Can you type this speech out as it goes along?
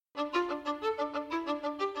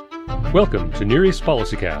Welcome to Near East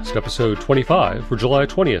PolicyCast, episode 25 for July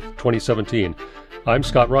 20th, 2017. I'm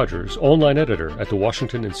Scott Rogers, online editor at the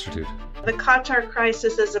Washington Institute. The Qatar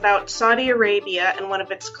crisis is about Saudi Arabia and one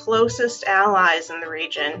of its closest allies in the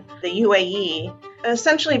region, the UAE,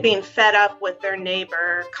 essentially being fed up with their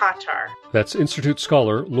neighbor, Qatar. That's Institute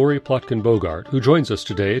scholar Lori Plotkin-Bogart, who joins us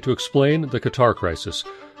today to explain the Qatar crisis,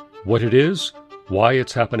 what it is, why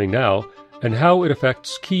it's happening now, and how it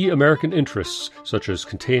affects key American interests, such as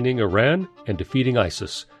containing Iran and defeating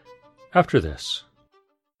ISIS. After this.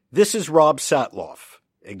 This is Rob Satloff,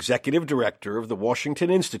 Executive Director of the Washington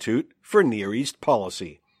Institute for Near East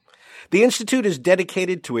Policy. The Institute is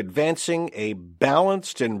dedicated to advancing a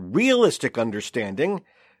balanced and realistic understanding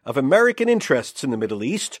of American interests in the Middle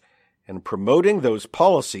East and promoting those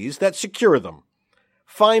policies that secure them.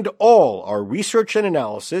 Find all our research and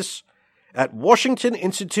analysis at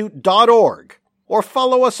washingtoninstitute.org or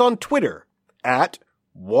follow us on Twitter at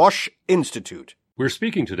WashInstitute. We're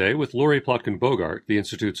speaking today with Lori Plotkin-Bogart, the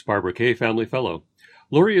Institute's Barbara Kay Family Fellow.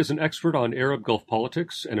 Lori is an expert on Arab Gulf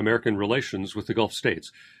politics and American relations with the Gulf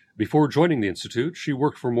states. Before joining the Institute, she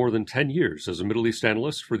worked for more than 10 years as a Middle East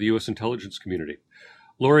analyst for the U.S. intelligence community.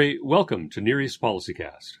 Lori, welcome to Near East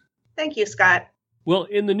PolicyCast. Thank you, Scott. Well,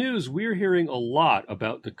 in the news, we're hearing a lot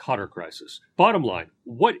about the Qatar crisis. Bottom line,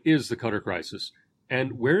 what is the Qatar crisis,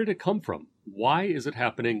 and where did it come from? Why is it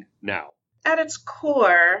happening now? At its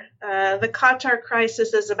core, the Qatar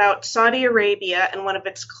crisis is about Saudi Arabia and one of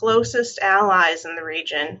its closest allies in the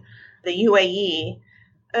region, the UAE,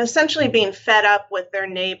 essentially being fed up with their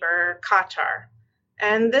neighbor, Qatar.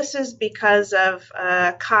 And this is because of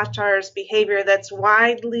Qatar's behavior that's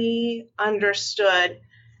widely understood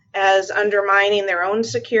as undermining their own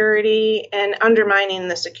security and undermining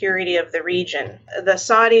the security of the region. The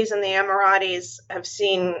Saudis and the Emiratis have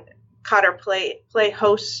seen Qatar play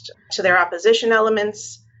host to their opposition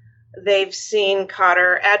elements. They've seen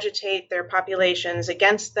Qatar agitate their populations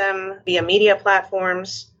against them via media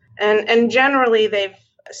platforms. And generally, they've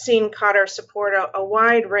seen Qatar support a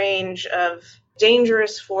wide range of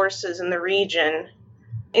dangerous forces in the region,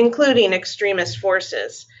 including extremist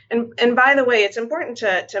forces. And by the way, it's important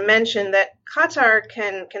to mention that Qatar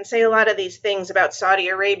can say a lot of these things about Saudi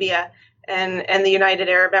Arabia and the United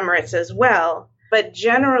Arab Emirates as well. But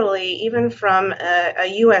generally, even from a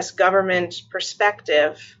U.S. government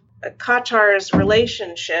perspective, Qatar's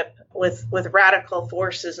relationship with radical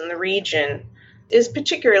forces in the region is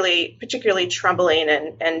particularly troubling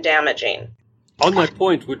and damaging. On that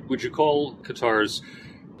point, would you call Qatar's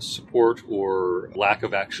support or lack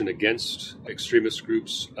of action against extremist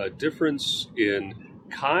groups a difference in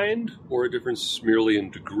kind or a difference merely in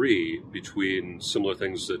degree between similar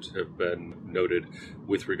things that have been noted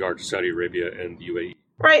with regard to Saudi Arabia and the UAE?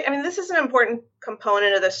 Right. I mean, this is an important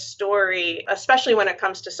component of the story, especially when it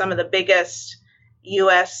comes to some of the biggest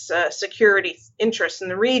U.S. security interests in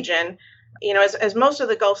the region. You know, as most of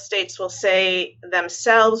the Gulf states will say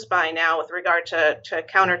themselves by now with regard to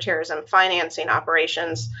counterterrorism financing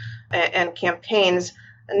operations and campaigns,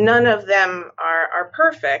 none of them are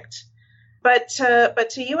perfect. But to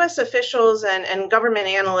U.S. officials and government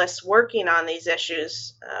analysts working on these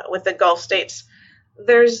issues with the Gulf states,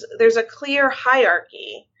 there's a clear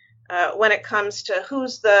hierarchy when it comes to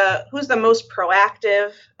who's the most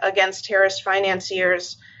proactive against terrorist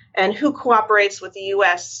financiers and who cooperates with the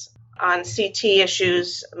U.S. on CT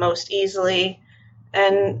issues most easily.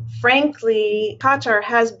 And frankly, Qatar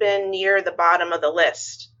has been near the bottom of the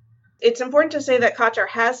list. It's important to say that Qatar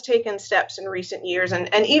has taken steps in recent years and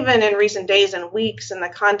even in recent days and weeks in the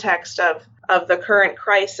context of the current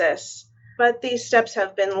crisis. But these steps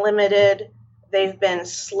have been limited, they've been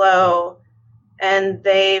slow, and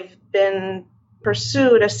they've been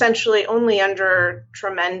pursued essentially only under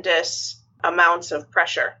tremendous amounts of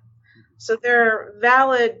pressure. So there are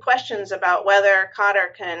valid questions about whether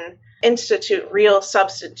Qatar can institute real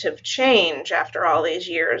substantive change after all these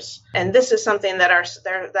years. And this is something that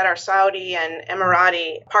our Saudi and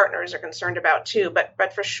Emirati partners are concerned about too.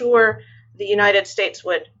 But for sure, the United States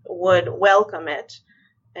would welcome it.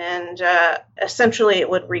 And essentially, it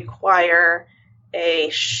would require a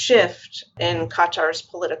shift in Qatar's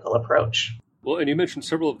political approach. Well, and you mentioned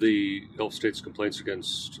several of the Gulf states' complaints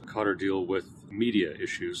against Qatar deal with media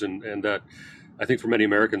issues, and that I think for many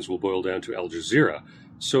Americans will boil down to Al Jazeera.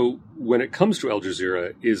 So when it comes to Al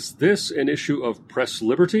Jazeera, is this an issue of press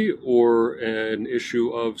liberty or an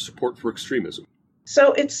issue of support for extremism?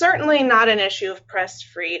 So it's certainly not an issue of press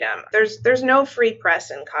freedom. There's no free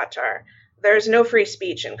press in Qatar. There's no free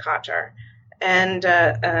speech in Qatar. And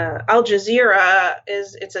Al Jazeera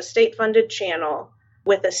it's a state-funded channel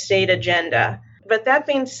with a state agenda. But that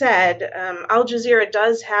being said, Al Jazeera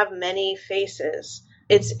does have many faces.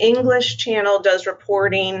 Its English channel does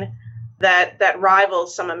reporting that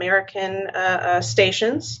rivals some American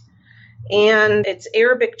stations, and its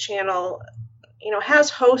Arabic channel,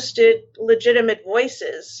 has hosted legitimate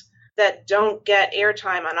voices that don't get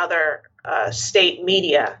airtime on other state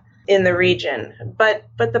media in the region. But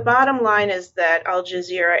the bottom line is that Al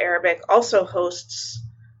Jazeera Arabic also hosts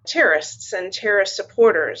terrorists and terrorist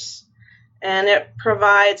supporters, and it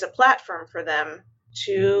provides a platform for them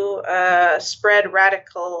to spread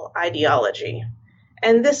radical ideology.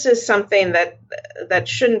 And this is something that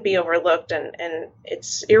shouldn't be overlooked, and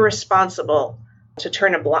it's irresponsible to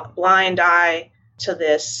turn a blind eye to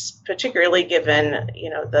this, particularly given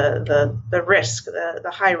the risk,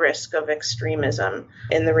 the high risk of extremism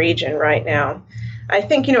in the region right now. I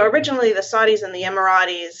think originally the Saudis and the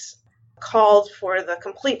Emiratis called for the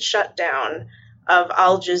complete shutdown of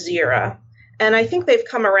Al Jazeera. And I think they've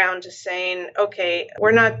come around to saying, okay,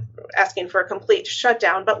 we're not asking for a complete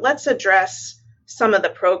shutdown, but let's address some of the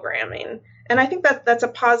programming. And I think that's a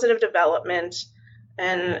positive development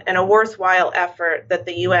and a worthwhile effort that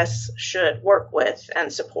the U.S. should work with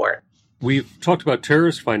and support. We've talked about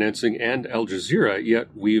terrorist financing and Al Jazeera, yet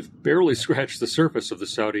we've barely scratched the surface of the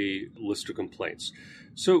Saudi list of complaints.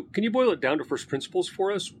 So can you boil it down to first principles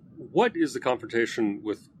for us? What is the confrontation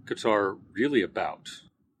with Qatar really about?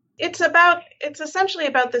 It's essentially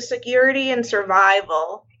about the security and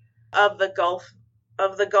survival of the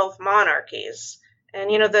Gulf monarchies. And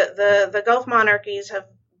the Gulf monarchies have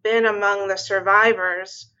been among the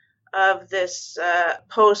survivors of this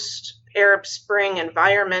post-Arab Spring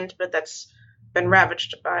environment, but that's been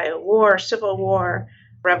ravaged by war, civil war,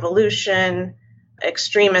 revolution,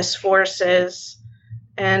 extremist forces.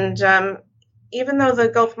 And even though the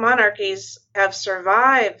Gulf monarchies have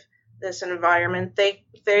survived this environment, they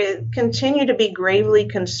continue to be gravely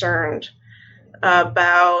concerned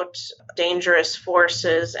about dangerous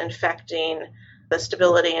forces infecting the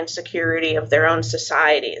stability and security of their own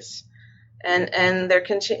societies, and they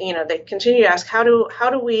continue to ask how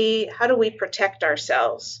do we protect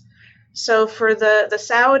ourselves. So for the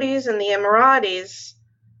Saudis and the Emiratis,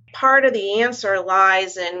 part of the answer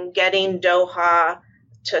lies in getting Doha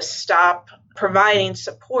to stop providing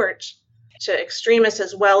support to extremists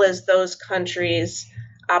as well as those countries'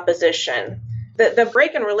 opposition. The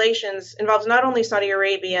break in relations involves not only Saudi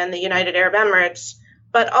Arabia and the United Arab Emirates,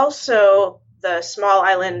 but also the small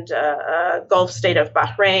island Gulf state of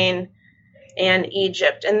Bahrain and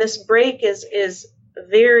Egypt. And this break is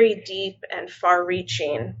very deep and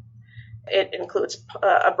far-reaching. It includes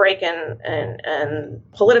a break in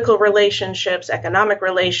political relationships, economic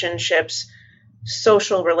relationships,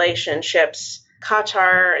 social relationships.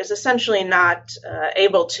 Qatar is essentially not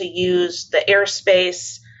able to use the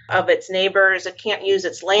airspace of its neighbors. It can't use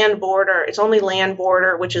its land border. Its only land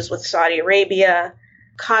border, which is with Saudi Arabia.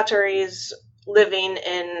 Qataris living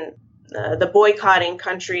in the boycotting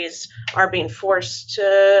countries are being forced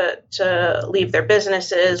to leave their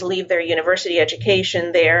businesses, leave their university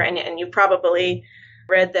education there. And you probably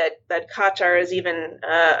read that Qatar is even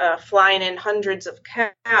flying in hundreds of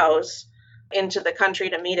cows into the country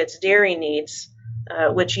to meet its dairy needs,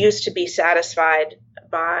 which used to be satisfied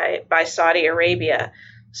by Saudi Arabia.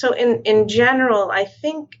 So in general, I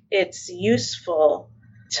think it's useful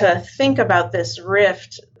to think about this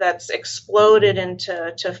rift that's exploded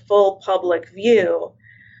into full public view,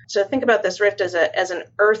 to think about this rift as an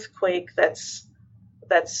earthquake that's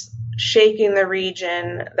shaking the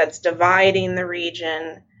region, that's dividing the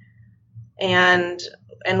region. And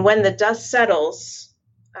when the dust settles,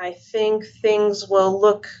 I think things will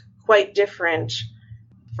look quite different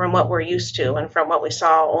from what we're used to and from what we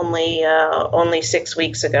saw only 6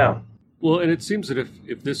 weeks ago. Well, and it seems that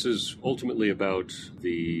if this is ultimately about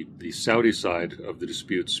the Saudi side of the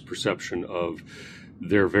dispute's perception of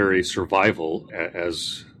their very survival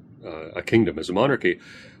as a kingdom, as a monarchy,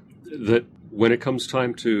 that when it comes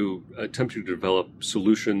time to attempting to develop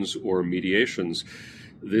solutions or mediations,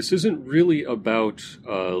 this isn't really about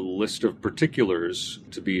a list of particulars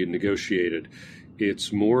to be negotiated.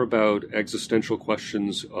 It's more about existential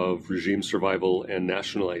questions of regime survival and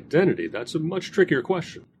national identity. That's a much trickier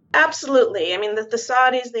question. Absolutely. I mean, the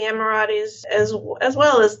Saudis, the Emiratis, as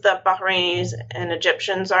well as the Bahrainis and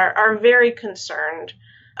Egyptians are very concerned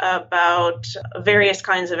about various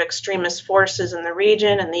kinds of extremist forces in the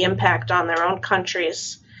region and the impact on their own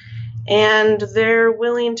countries. And they're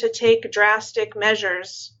willing to take drastic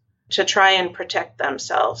measures to try and protect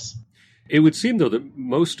themselves. It would seem, though, that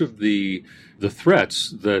most of the threats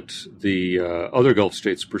that the other Gulf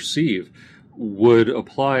states perceive would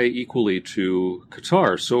apply equally to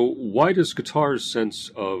Qatar. So why does Qatar's sense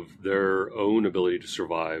of their own ability to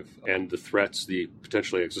survive and the threats, the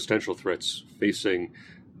potentially existential threats facing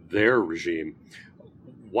their regime,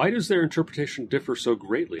 why does their interpretation differ so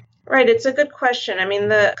greatly? Right, it's a good question. I mean,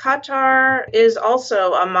 the Qatar is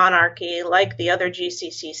also a monarchy like the other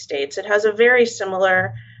GCC states. It has a very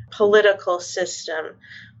similar political system,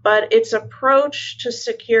 but its approach to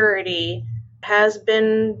security has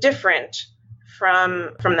been different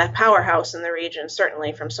from the powerhouse in the region,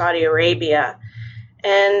 certainly from Saudi Arabia.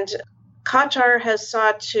 And Qatar has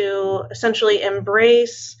sought to essentially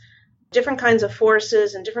embrace different kinds of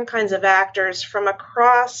forces and different kinds of actors from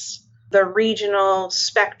across the regional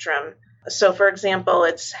spectrum. So, for example,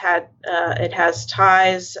 it has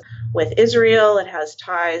ties with Israel, it has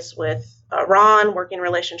ties with Iran, working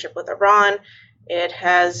relationship with Iran. It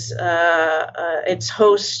has it's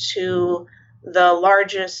host to the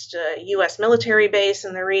largest U.S. military base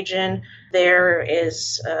in the region. There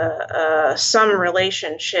is some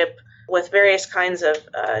relationship with various kinds of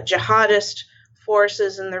jihadist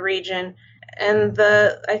forces in the region. And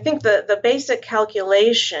I think the basic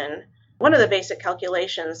calculation, one of the basic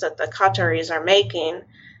calculations that the Qataris are making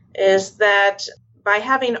is that by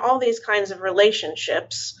having all these kinds of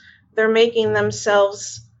relationships, they're making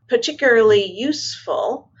themselves particularly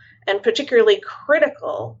useful and particularly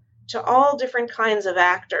critical to all different kinds of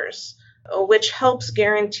actors, which helps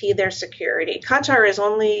guarantee their security. Qatar is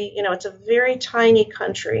only, it's a very tiny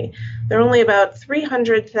country. There are only about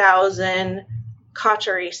 300,000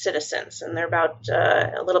 Qatari citizens, and they're about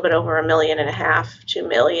a little bit over 1.5 million, 2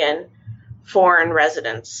 million foreign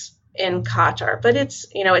residents in Qatar. But it's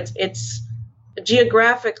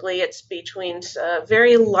geographically, it's between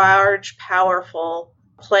very large, powerful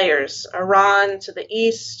players. Iran to the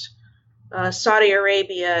east, Saudi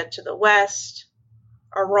Arabia to the west,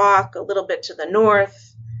 Iraq a little bit to the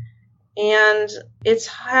north. And it's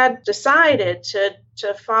had decided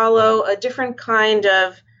to follow a different kind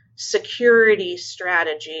of security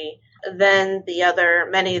strategy than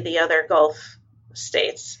many of the other Gulf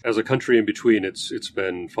states. As a country in between, it's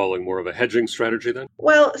been following more of a hedging strategy then?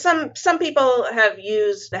 Well, some people have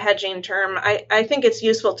used the hedging term. I think it's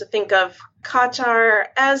useful to think of Qatar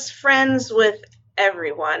as friends with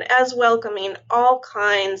everyone, as welcoming all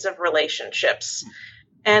kinds of relationships.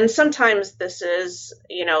 And sometimes this is,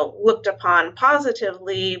 looked upon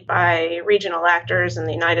positively by regional actors in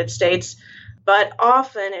the United States, but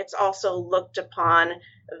often it's also looked upon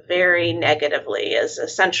very negatively as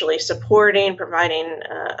essentially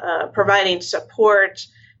providing support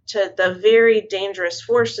to the very dangerous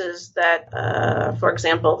forces that, for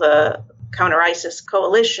example, the counter-ISIS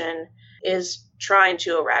coalition is trying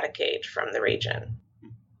to eradicate from the region.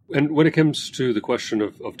 And when it comes to the question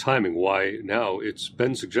of timing, why now? It's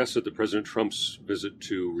been suggested that President Trump's visit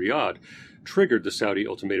to Riyadh triggered the Saudi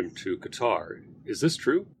ultimatum to Qatar. Is this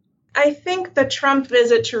true? I think the Trump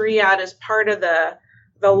visit to Riyadh is part of the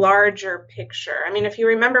larger picture. I mean, if you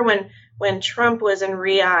remember when Trump was in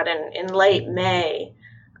Riyadh in late May,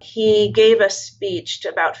 he gave a speech to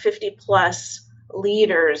about 50 plus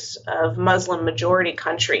leaders of Muslim majority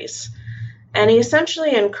countries. And he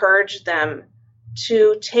essentially encouraged them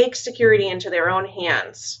to take security into their own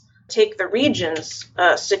hands, take the region's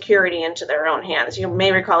security into their own hands. You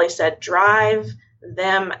may recall he said, drive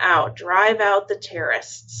them out, drive out the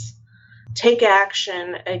terrorists, take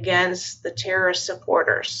action against the terrorist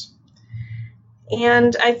supporters.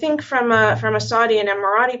 And I think from a Saudi and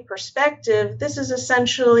Emirati perspective, this is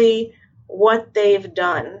essentially what they've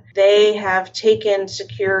done. They have taken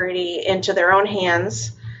security into their own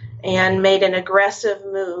hands and made an aggressive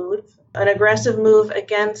move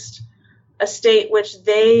against a state which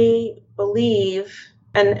they believe,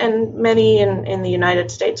 and many in the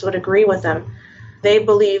United States would agree with them, they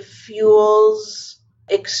believe fuels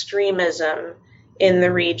extremism in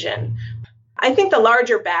the region. I think the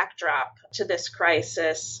larger backdrop to this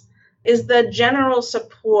crisis is the general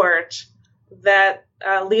support that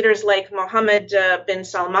leaders like Mohammed bin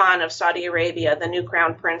Salman of Saudi Arabia, the new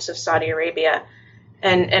crown prince of Saudi Arabia,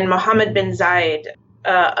 and Mohammed bin Zayed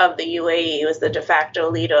of the UAE, who is the de facto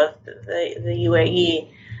leader of the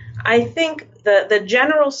UAE. I think the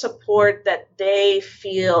general support that they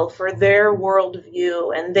feel for their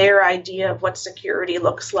worldview and their idea of what security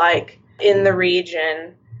looks like in the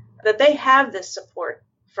region, that they have this support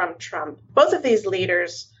from Trump. Both of these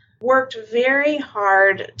leaders worked very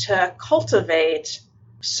hard to cultivate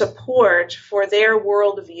support for their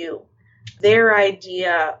worldview, their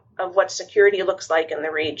idea of what security looks like in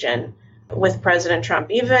the region, with President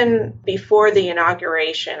Trump, even before the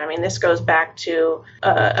inauguration. I mean, this goes back to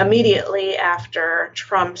immediately after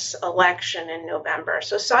Trump's election in November.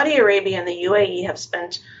 So Saudi Arabia and the UAE have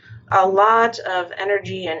spent a lot of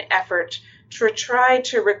energy and effort to try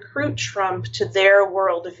to recruit Trump to their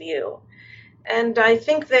worldview. And I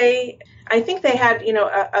think they had,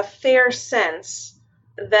 a fair sense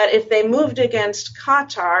that if they moved against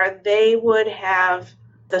Qatar, they would have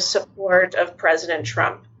the support of President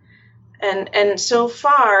Trump. And so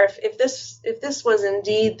far, if this was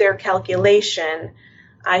indeed their calculation,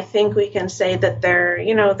 I think we can say that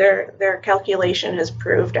their calculation has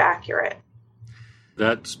proved accurate.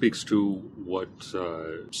 That speaks to what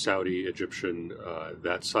Saudi, Egyptian,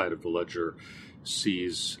 that side of the ledger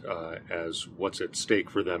sees as what's at stake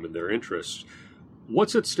for them and their interests.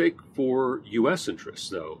 What's at stake for U.S. interests,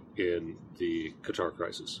 though, in the Qatar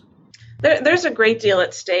crisis? There's a great deal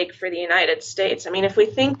at stake for the United States. I mean, if we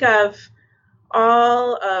think of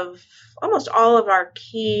almost all of our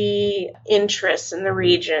key interests in the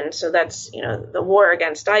region, so that's, the war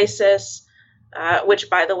against ISIS, which,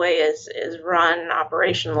 by the way, is run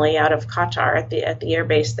operationally out of Qatar at the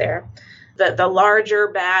airbase there, the larger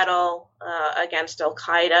battle against Al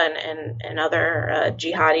Qaeda and other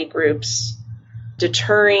jihadi groups,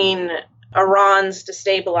 deterring Iran's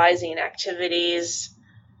destabilizing activities,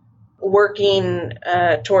 working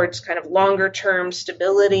towards kind of longer-term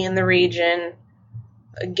stability in the region,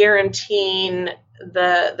 guaranteeing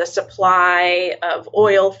the supply of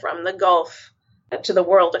oil from the Gulf to the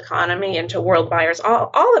world economy and to world buyers.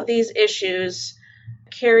 All of these issues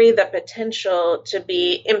carry the potential to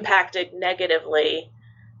be impacted negatively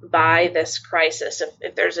by this crisis.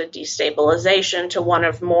 If there's a destabilization to one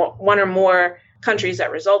or more countries that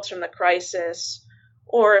results from the crisis,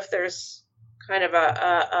 or if there's kind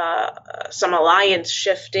of some alliance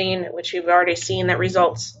shifting, which we've already seen that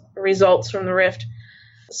results from the rift.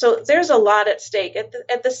 So there's a lot at stake.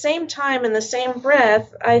 At the same time, in the same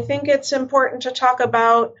breath, I think it's important to talk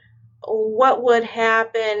about what would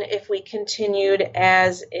happen if we continued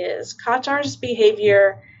as is. Qatar's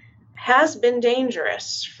behavior has been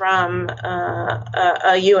dangerous from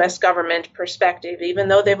a U.S. government perspective, even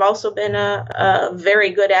though they've also been a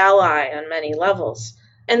very good ally on many levels.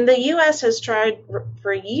 And the U.S. has tried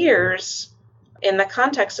for years, in the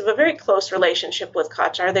context of a very close relationship with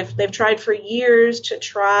Qatar, they've tried for years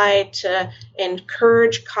to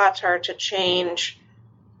encourage Qatar to change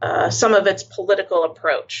some of its political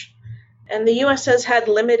approach. And the U.S. has had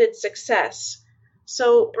limited success.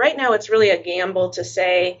 So right now it's really a gamble to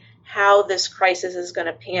say how this crisis is going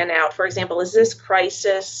to pan out. For example, is this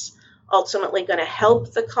crisis ultimately going to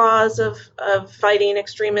help the cause of fighting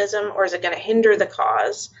extremism, or is it going to hinder the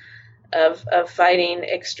cause of fighting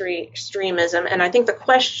extremism? And I think the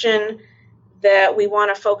question that we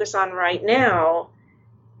want to focus on right now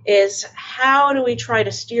is, how do we try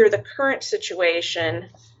to steer the current situation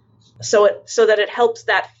so that it helps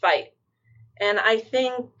that fight? And I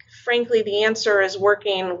think, frankly, the answer is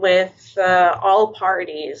working with all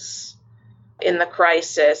parties in the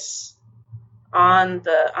crisis on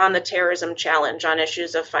the terrorism challenge, on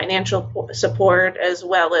issues of financial support as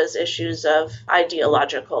well as issues of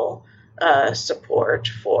ideological support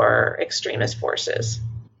for extremist forces.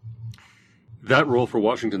 That role for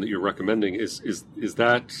Washington that you're recommending, is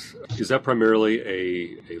that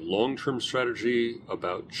primarily a long-term strategy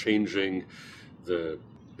about changing the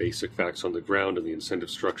basic facts on the ground and the incentive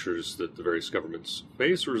structures that the various governments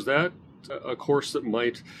face, or is that a course that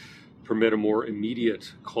might permit a more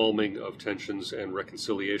immediate calming of tensions and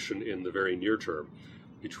reconciliation in the very near term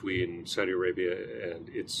between Saudi Arabia and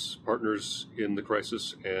its partners in the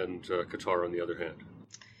crisis and Qatar on the other hand?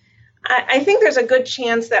 I think there's a good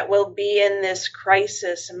chance that we'll be in this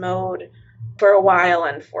crisis mode for a while,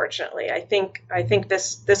 unfortunately. I think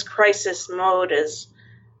this crisis mode is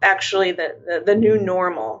actually the new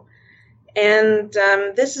normal. And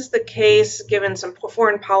this is the case given some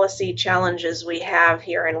foreign policy challenges we have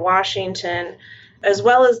here in Washington, as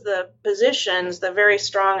well as the very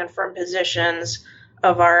strong and firm positions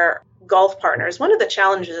of our Gulf partners. One of the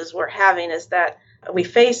challenges we're having is that we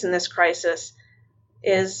face in this crisis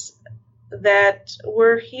is that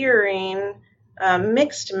we're hearing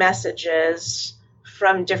mixed messages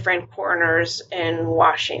from different corners in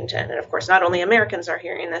Washington. And of course, not only Americans are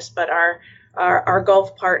hearing this, but our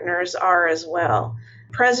Gulf partners are as well.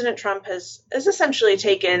 President Trump has essentially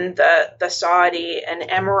taken the Saudi and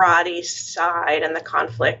Emirati side in the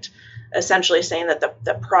conflict, essentially saying that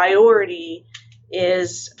the priority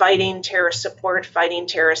is fighting terrorist support, fighting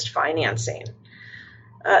terrorist financing.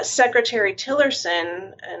 Secretary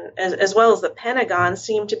Tillerson, and as well as the Pentagon,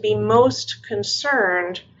 seem to be most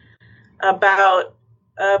concerned about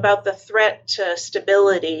the threat to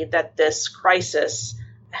stability that this crisis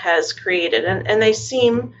has created. And they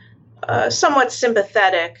seem somewhat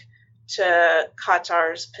sympathetic to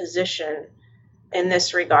Qatar's position in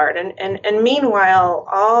this regard. And meanwhile,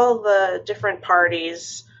 all the different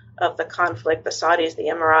parties of the conflict, the Saudis, the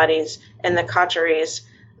Emiratis, and the Qataris,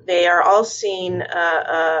 they are all seeing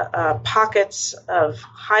pockets of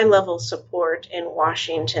high-level support in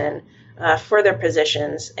Washington for their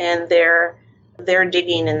positions, and they're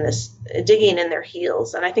digging in their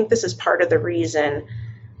heels. And I think this is part of the reason.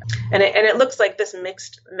 And it looks like this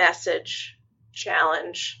mixed message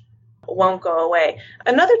challenge won't go away.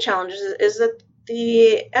 Another challenge is that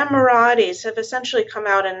the Emiratis have essentially come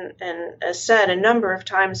out and said a number of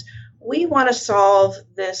times, we want to solve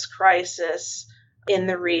this crisis in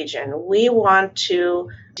the region. We want to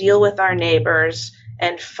deal with our neighbors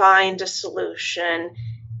and find a solution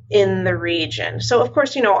in the region. So, of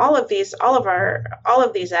course, all of these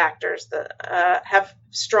actors have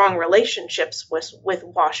strong relationships with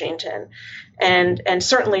Washington, and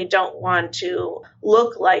certainly don't want to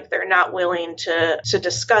look like they're not willing to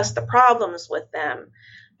discuss the problems with them.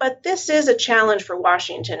 But this is a challenge for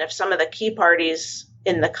Washington if some of the key parties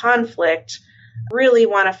in the conflict really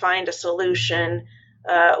want to find a solution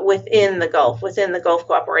within the Gulf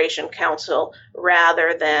Cooperation Council,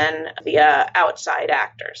 rather than via outside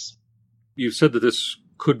actors. You've said that this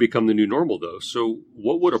could become the new normal, though. So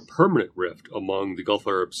what would a permanent rift among the Gulf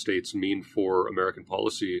Arab states mean for American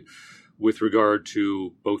policy with regard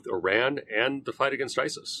to both Iran and the fight against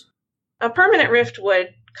ISIS? A permanent rift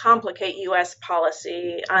would complicate U.S.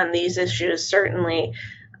 policy on these issues, certainly.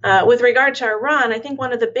 With regard to Iran, I think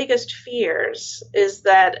one of the biggest fears is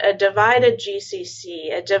that a divided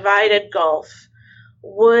GCC, a divided Gulf,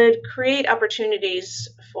 would create opportunities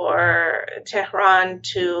for Tehran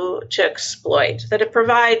to exploit, that it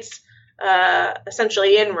provides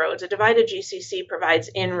essentially inroads. A divided GCC provides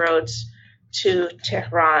inroads to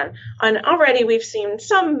Tehran. And already we've seen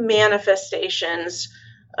some manifestations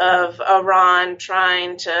of Iran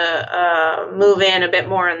trying to move in a bit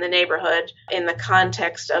more in the neighborhood in the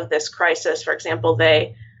context of this crisis. For example,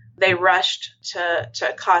 they rushed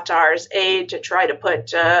to Qatar's aid to try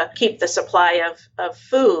to keep the supply of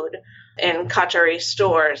food in Qatari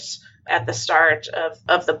stores at the start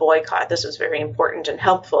of the boycott. This was very important and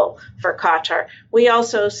helpful for Qatar. We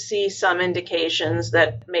also see some indications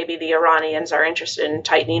that maybe the Iranians are interested in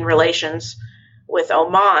tightening relations with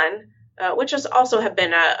Oman, which has also have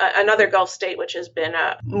been another Gulf state which has been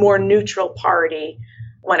a more neutral party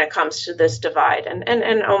when it comes to this divide.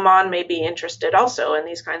 And Oman may be interested also in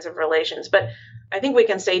these kinds of relations. But I think we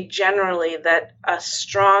can say generally that a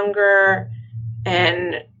stronger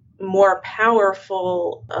and more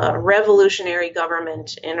powerful revolutionary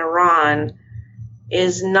government in Iran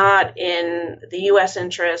is not in the U.S.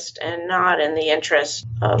 interest and not in the interest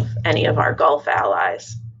of any of our Gulf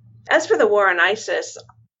allies. As for the war on ISIS,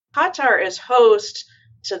 Qatar is host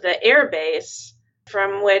to the air base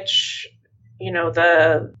from which,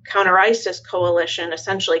 the counter-ISIS coalition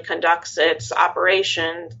essentially conducts its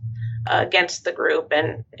operation against the group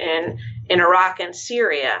in Iraq and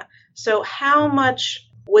Syria. So how much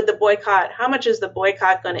is the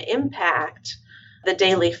boycott going to impact the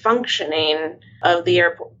daily functioning of the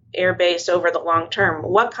air base over the long term?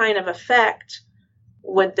 What kind of effect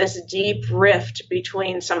would this deep rift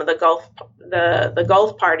between some of the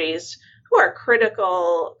Gulf parties, who are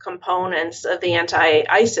critical components of the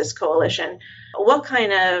anti-ISIS coalition, what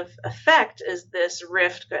kind of effect is this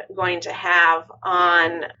rift going to have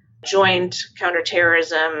on joint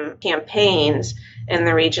counterterrorism campaigns in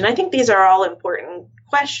the region? I think these are all important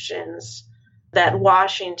questions that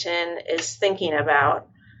Washington is thinking about.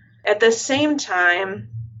 At the same time,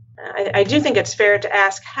 I do think it's fair to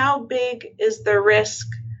ask, how big is the risk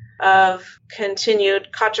of continued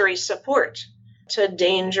Qatari support to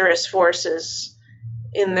dangerous forces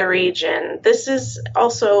in the region? This is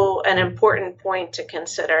also an important point to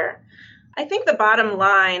consider. I think the bottom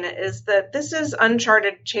line is that this is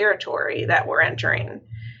uncharted territory that we're entering.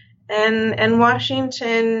 And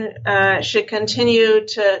Washington should continue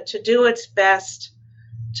to do its best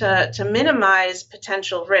to minimize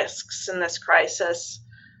potential risks in this crisis,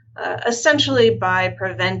 essentially by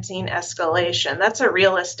preventing escalation. That's a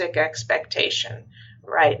realistic expectation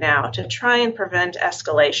right now, to try and prevent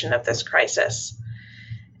escalation of this crisis.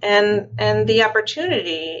 And the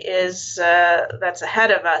opportunity is that's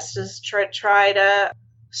ahead of us is to try to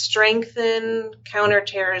strengthen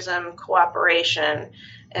counterterrorism cooperation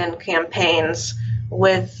and campaigns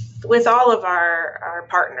with all of our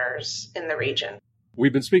partners in the region.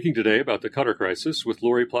 We've been speaking today about the Qatar crisis with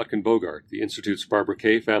Lori Plotkin-Bogart, the Institute's Barbara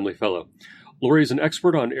Kay Family Fellow. Lori is an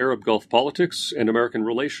expert on Arab Gulf politics and American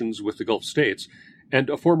relations with the Gulf states, and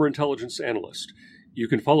a former intelligence analyst. You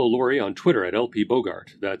can follow Lori on Twitter at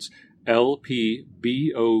LPBogart. That's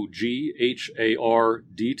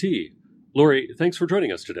LPBOGHARDT. Lori, thanks for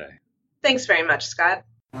joining us today. Thanks very much, Scott.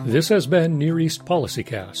 This has been Near East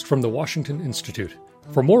Policycast from the Washington Institute.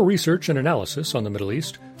 For more research and analysis on the Middle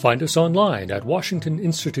East, find us online at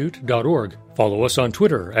washingtoninstitute.org, follow us on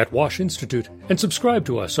Twitter at WashInstitute, and subscribe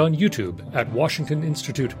to us on YouTube at Washington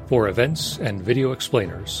Institute for events and video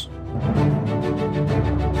explainers.